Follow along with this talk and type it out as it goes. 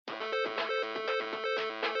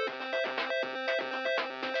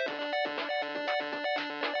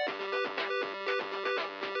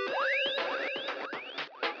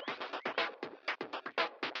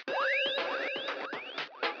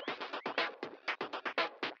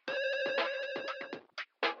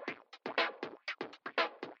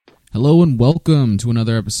Hello and welcome to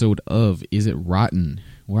another episode of Is It Rotten,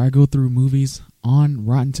 where I go through movies on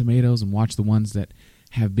Rotten Tomatoes and watch the ones that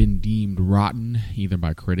have been deemed rotten, either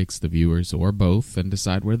by critics, the viewers, or both, and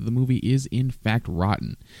decide whether the movie is in fact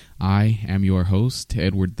rotten. I am your host,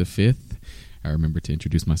 Edward V. I remember to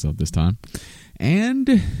introduce myself this time.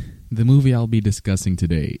 And the movie I'll be discussing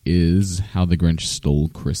today is How the Grinch Stole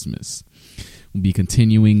Christmas. We'll be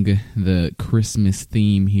continuing the Christmas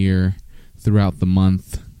theme here throughout the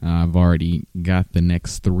month. I've already got the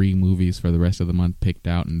next 3 movies for the rest of the month picked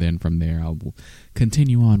out, and then from there I will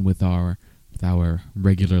continue on with our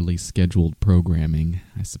regularly scheduled programming,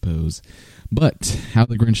 I suppose. But How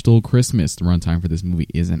the Grinch Stole Christmas, the runtime for this movie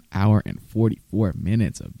is 1 hour and 44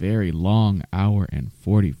 minutes, a very long 1 hour and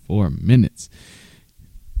 44 minutes.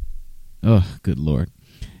 Oh, good Lord.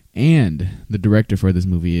 And the director for this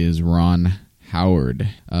movie is Ron Howard.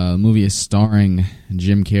 The movie is starring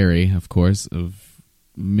Jim Carrey, of course, of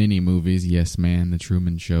many movies, Yes Man, The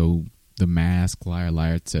Truman Show, The Mask, Liar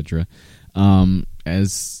Liar, etc.,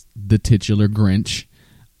 as the titular Grinch.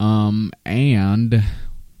 And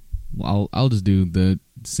I'll just do the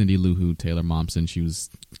Cindy Lou Who, Taylor Momsen. She was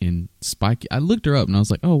in Spy Kids. I looked her up and I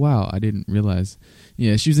was like, oh wow, I didn't realize.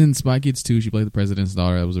 Yeah, she was in Spy Kids 2. She played the president's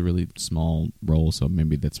daughter. That was a really small role, so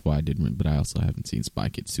maybe that's why I didn't. But I also haven't seen Spy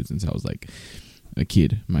Kids 2 since I was like a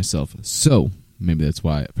kid myself. So maybe that's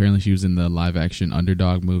why. Apparently she was in the live-action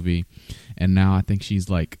Underdog movie, and now I think she's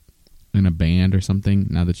like in a band or something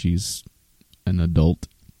now that she's an adult.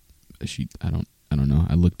 I don't know.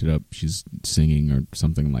 I looked it up. She's singing or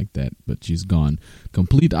something like that, but she's gone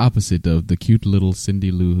complete opposite of the cute little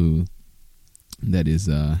Cindy Lou Who that is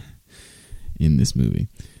in this movie,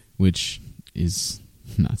 which is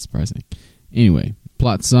not surprising. Anyway,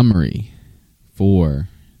 plot summary for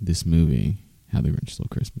this movie, How the Grinch Stole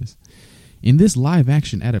Christmas. In this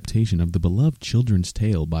live-action adaptation of the beloved children's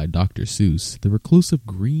tale by Dr. Seuss, the reclusive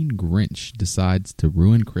Green Grinch decides to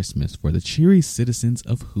ruin Christmas for the cheery citizens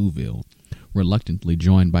of Whoville, reluctantly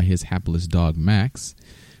joined by his hapless dog Max,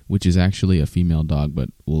 which is actually a female dog, but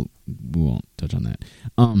we won't touch on that.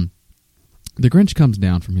 The Grinch comes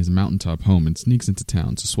down from his mountaintop home and sneaks into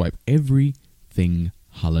town to swipe everything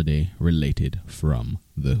holiday-related from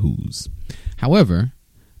the Who's. However,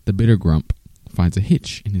 the bitter Grump finds a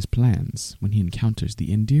hitch in his plans when he encounters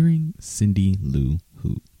the endearing Cindy Lou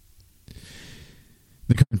Who.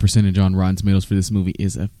 The current percentage on Rotten Tomatoes for this movie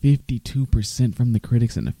is a 52% from the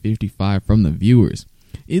critics and a 55% from the viewers.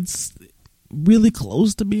 It's really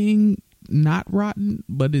close to being not rotten,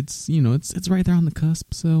 but it's right there on the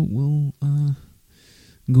cusp. So we'll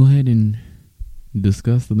go ahead and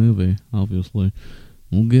discuss the movie. Obviously,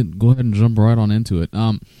 we'll go ahead and jump right on into it.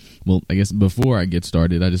 Well, I guess before I get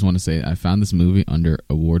started, I just want to say I found this movie under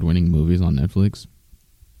award-winning movies on Netflix.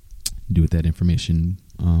 Do with that information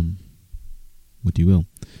what you will.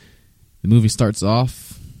 The movie starts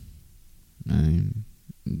off,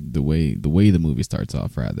 the way the movie starts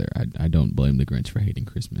off, rather, I don't blame the Grinch for hating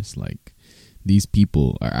Christmas. Like, these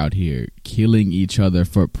people are out here killing each other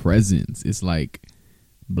for presents. It's like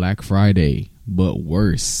Black Friday, but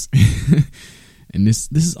worse. And this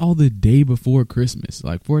is all the day before Christmas.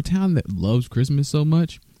 Like, for a town that loves Christmas so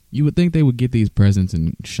much, you would think they would get these presents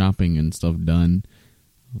and shopping and stuff done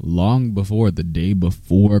long before the day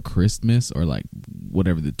before Christmas, or like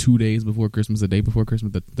whatever, the 2 days before Christmas, the day before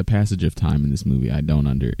Christmas. The passage of time in this movie, I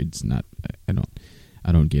don't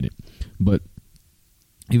get it. But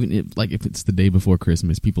even if it's the day before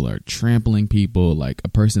Christmas, people are trampling people. Like, a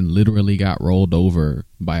person literally got rolled over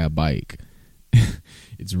by a bike.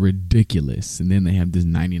 It's ridiculous. And then they have this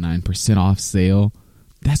 99% off sale.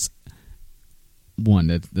 That's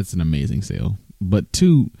an amazing sale. But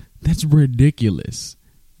 2, that's ridiculous.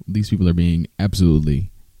 These people are being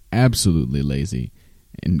absolutely lazy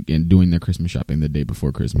and doing their Christmas shopping the day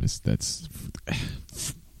before Christmas. That's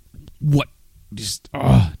what just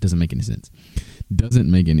doesn't make any sense.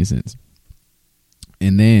 Doesn't make any sense.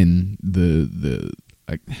 And then the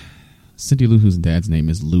Cindy Lou Who's dad's name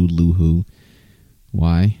is Lou Who.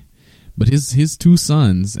 Why? But his 2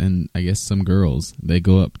 sons and I guess some girls, they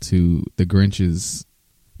go up to the Grinch's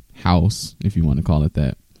house, if you want to call it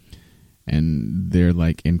that, and they're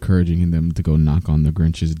like encouraging them to go knock on the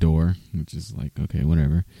Grinch's door, which is like, okay,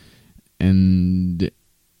 whatever. And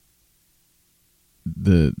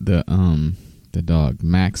the dog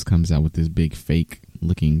Max comes out with this big fake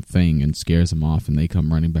looking thing and scares them off, and they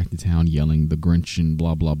come running back to town yelling the Grinch and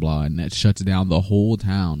blah blah blah, and that shuts down the whole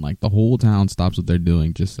town. Like, the whole town stops what they're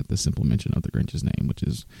doing just at the simple mention of the Grinch's name, which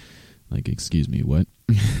is like, excuse me, what?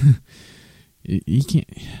 He can't,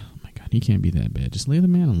 oh my god, he can't be that bad. Just leave the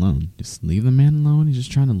man alone. He's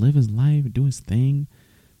just trying to live his life, do his thing.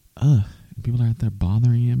 people are out there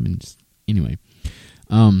bothering him, and just anyway.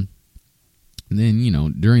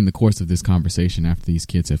 Then, during the course of this conversation, after these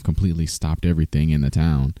kids have completely stopped everything in the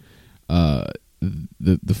town,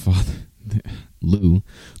 the father, Lou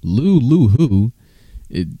Who,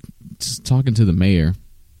 just talking to the mayor.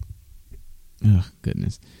 Oh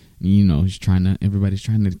goodness, everybody's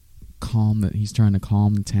trying to he's trying to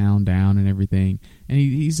calm the town down and everything, and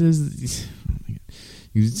he says.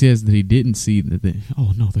 He says that he didn't see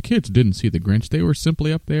the kids didn't see the Grinch. They were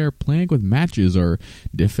simply up there playing with matches or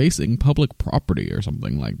defacing public property or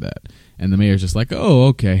something like that. And the mayor's just like, oh,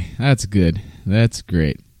 okay, that's good. That's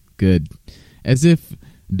great. Good. As if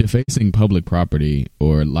defacing public property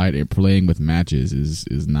or playing with matches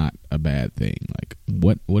is not a bad thing. Like,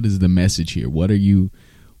 what is the message here? What are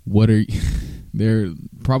there are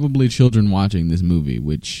probably children watching this movie,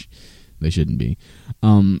 which they shouldn't be.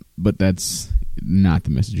 But that's not the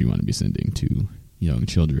message you want to be sending to young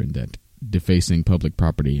children, that defacing public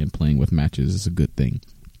property and playing with matches is a good thing.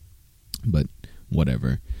 But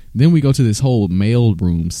whatever. Then we go to this whole mail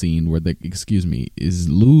room scene where is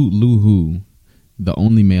Lou Who the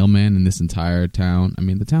only mailman in this entire town? I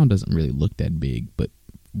mean, the town doesn't really look that big, but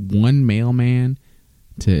one mailman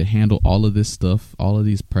to handle all of this stuff, all of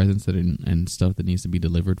these presents and stuff that needs to be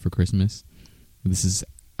delivered for Christmas. This is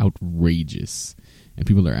outrageous. And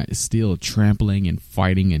people are still trampling and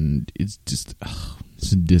fighting, and it's just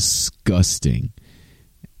it's disgusting.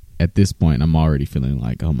 At this point, I'm already feeling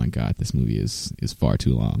like, oh my God, this movie is far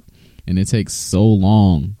too long. And it takes so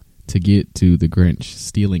long to get to the Grinch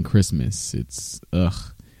stealing Christmas. It's,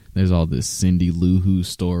 there's all this Cindy Lou Who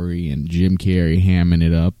story and Jim Carrey hamming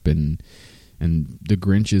it up, and the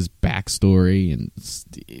Grinch's backstory, and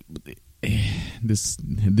this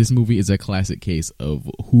movie is a classic case of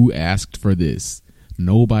who asked for this.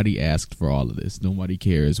 Nobody asked for all of this. Nobody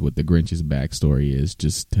cares what the Grinch's backstory is.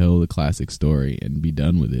 Just tell the classic story and be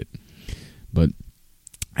done with it. But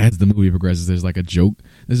as the movie progresses, there's like a joke.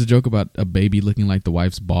 There's a joke about a baby looking like the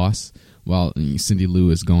wife's boss while Cindy Lou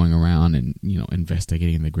is going around and,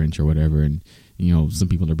 investigating the Grinch or whatever. And, some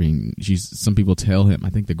people tell him, I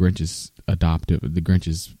think the Grinch's the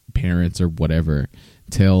Grinch's parents or whatever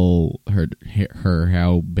tell her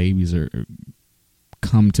how babies are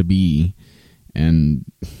come to be. And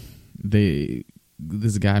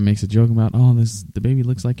this guy makes a joke about, the baby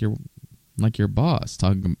looks like your boss,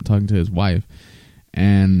 talking to his wife.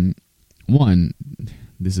 And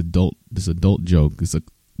this adult joke is a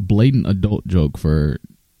blatant adult joke for,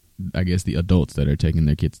 I guess, the adults that are taking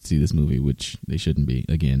their kids to see this movie, which they shouldn't be,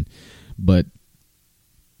 again. But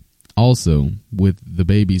also with the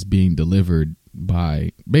babies being delivered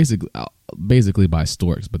by basically by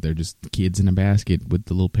storks, but they're just kids in a basket with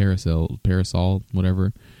the little parasol,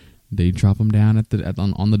 whatever. They drop them down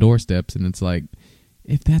on the doorsteps, and it's like,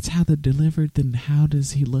 if that's how they're delivered, then how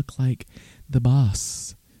does he look like the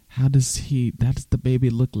boss? How does the baby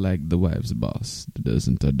look like the wife's boss? I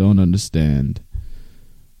don't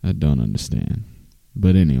understand.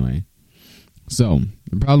 But anyway, so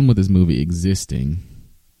the problem with this movie existing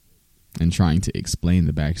and trying to explain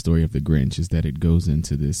the backstory of the Grinch is that it goes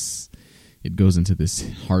into this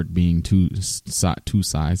heart being two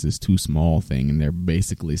sizes too small thing, and they're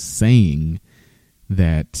basically saying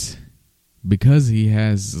that because he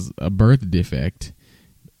has a birth defect,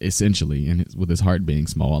 essentially, and with his heart being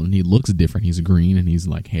small, and he looks different, he's green and he's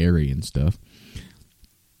like hairy and stuff,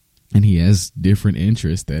 and he has different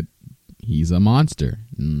interests, that he's a monster.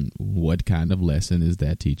 And what kind of lesson is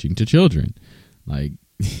that teaching to children? Like,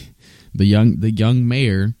 the young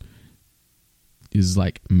mayor is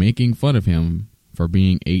like making fun of him for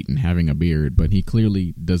being 8 and having a beard, but he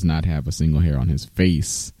clearly does not have a single hair on his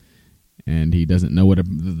face, and he doesn't know the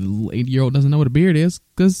 8-year-old doesn't know what a beard is,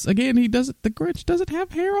 because again, the Grinch doesn't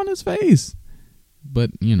have hair on his face,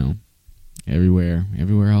 but everywhere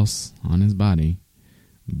else on his body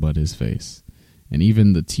but his face. And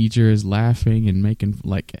even the teacher is laughing and making,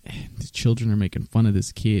 like, the children are making fun of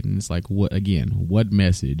this kid, and it's like, what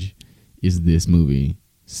message is this movie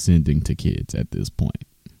sending to kids at this point?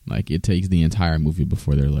 Like, it takes the entire movie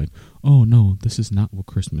before they're like, oh no, this is not what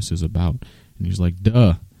Christmas is about. And he's like,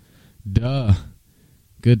 duh,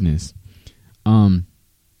 goodness.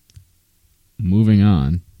 Moving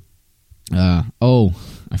on. I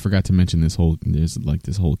forgot to mention there's like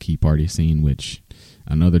this whole key party scene, which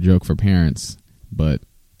another joke for parents, but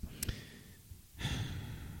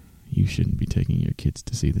you shouldn't be taking your kids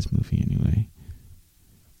to see this movie anyway.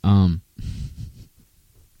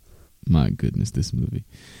 My goodness, this movie.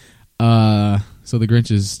 So the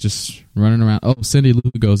Grinch is just running around. Oh, Cindy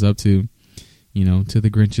Lou goes up to the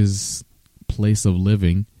Grinch's place of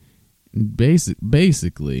living,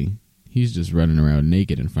 basically, he's just running around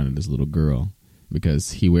naked in front of this little girl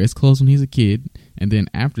because he wears clothes when he's a kid. And then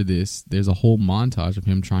after this, there's a whole montage of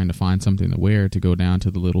him trying to find something to wear to go down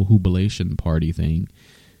to the little jubilation party thing.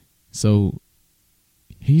 So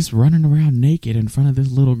he's running around naked in front of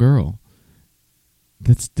this little girl.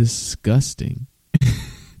 That's disgusting.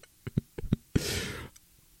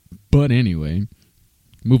 But anyway,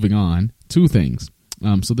 moving on. Two things.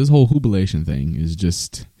 So this whole jubilation thing is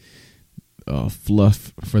just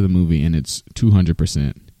fluff for the movie, and it's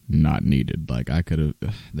 200% not needed. Like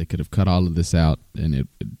they could have cut all of this out, and it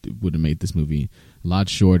would have made this movie a lot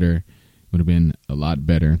shorter. Would have been a lot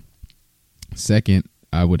better. Second,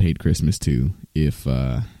 I would hate Christmas too if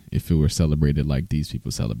it were celebrated like these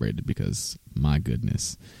people celebrated, because my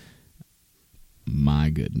goodness,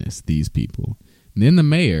 these people. And then the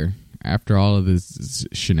mayor, after all of this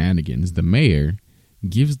shenanigans, the mayor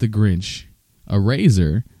gives the Grinch a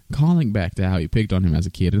razor, calling back to how he picked on him as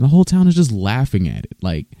a kid, and the whole town is just laughing at it.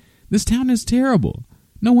 Like, this town is terrible.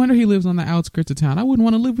 No wonder he lives on the outskirts of town. I wouldn't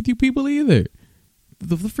want to live with you people either.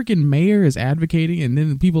 The freaking mayor is advocating, and then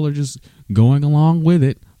the people are just going along with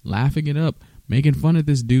it, laughing it up, making fun of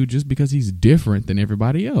this dude just because he's different than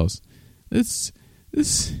everybody else.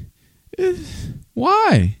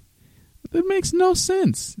 Why? That makes no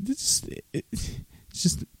sense. It's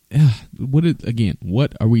just what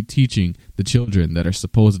are we teaching the children that are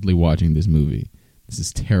supposedly watching this movie? This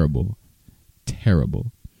is terrible.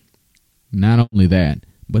 Terrible. Not only that,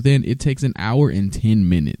 but then it takes an hour and 10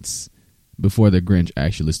 minutes before the Grinch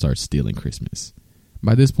actually starts stealing Christmas.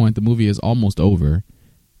 By this point, the movie is almost over,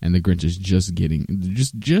 and the Grinch is just getting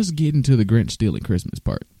to the Grinch stealing Christmas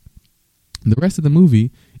part. The rest of the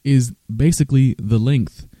movie is basically the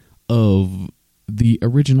length of the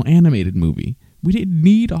original animated movie. We didn't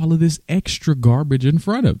need all of this extra garbage in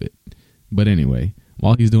front of it. But anyway,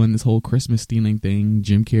 while he's doing this whole Christmas stealing thing,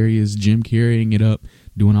 Jim Carrey is Jim Carreying it up,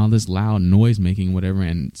 doing all this loud noise making, whatever,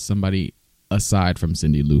 and somebody aside from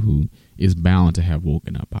Cindy Lou Who is bound to have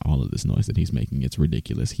woken up by all of this noise that he's making. It's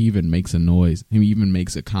ridiculous. He even makes a noise. He even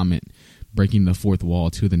makes a comment, breaking the fourth wall,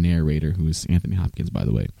 to the narrator, who is Anthony Hopkins, by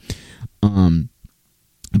the way,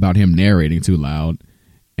 about him narrating too loud.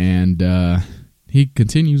 And he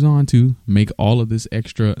continues on to make all of this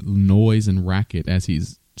extra noise and racket as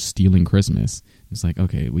he's stealing Christmas. It's like,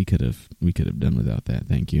 okay, we could have done without that.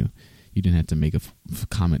 Thank you. You didn't have to make a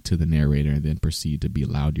comment to the narrator and then proceed to be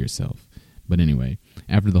loud yourself. But anyway,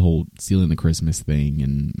 after the whole stealing the Christmas thing,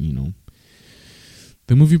 and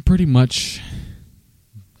the movie pretty much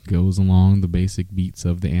goes along the basic beats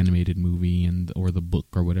of the animated movie or the book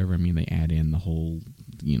or whatever. I mean, they add in the whole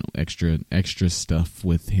extra stuff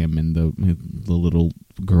with him and the little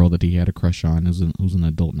girl that he had a crush on, who's an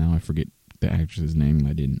adult now. I forget the actress's name.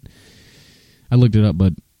 I looked it up,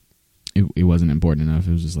 but it wasn't important enough.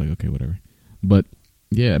 It was just like, okay, whatever. But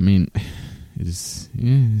yeah, I mean, it's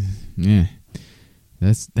yeah.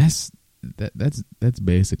 That's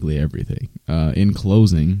basically everything. In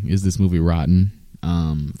closing, is this movie rotten?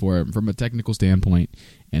 From a technical standpoint,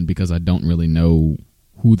 and because I don't really know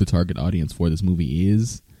who the target audience for this movie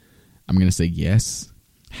is, I'm gonna say yes.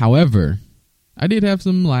 However, I did have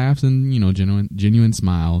some laughs and genuine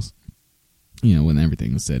smiles. When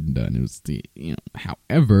everything was said and done, it was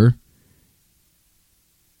However,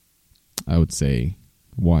 I would say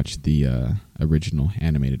watch the original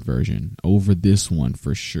animated version over this one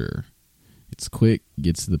for sure. It's quick,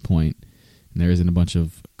 gets to the point, and there isn't a bunch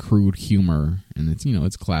of crude humor, and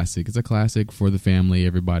it's classic. It's a classic for the family.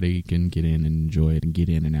 Everybody can get in and enjoy it and get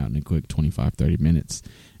in and out in a quick 25-30 minutes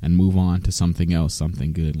and move on to something else,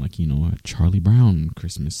 something good, like a Charlie Brown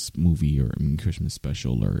Christmas movie or Christmas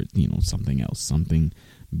special, or something else, something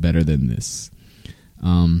better than this.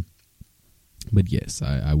 But yes,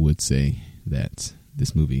 I would say that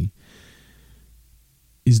this movie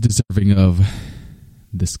is deserving of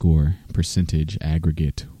the score, percentage,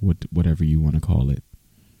 aggregate, whatever you want to call it.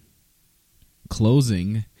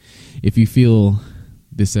 Closing, if you feel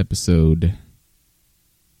this episode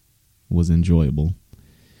was enjoyable,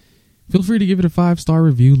 feel free to give it a 5-star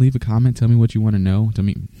review, leave a comment, tell me what you want to know. Tell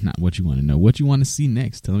me, not what you want to know, what you want to see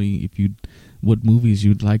next. Tell me what movies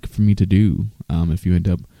you'd like for me to do. If I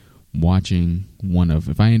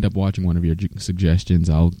end up watching one of your suggestions,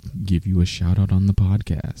 I'll give you a shout out on the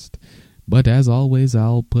podcast. But as always,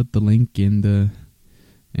 I'll put the link in the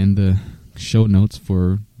show notes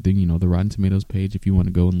for the Rotten Tomatoes page if you want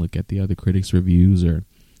to go and look at the other critics' reviews or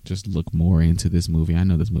just look more into this movie. I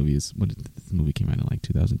know this movie came out in like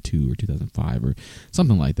 2002 or 2005 or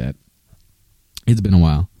something like that. It's been a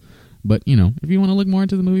while. But, you know, if you want to look more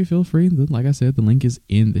into the movie, feel free. Like I said, the link is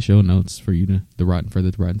in the show notes for you to the Rotten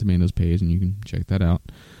Tomatoes page, and you can check that out.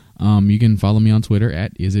 You can follow me on Twitter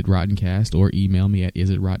at isitrottencast or email me at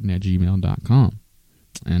isitrotten@gmail.com.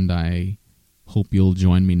 And I hope you'll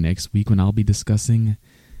join me next week when I'll be discussing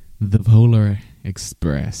The Polar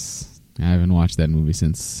Express. I haven't watched that movie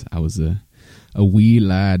since I was a wee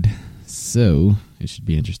lad, so it should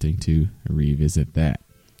be interesting to revisit that.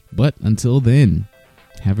 But until then,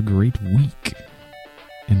 have a great week,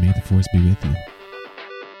 and may the Force be with you.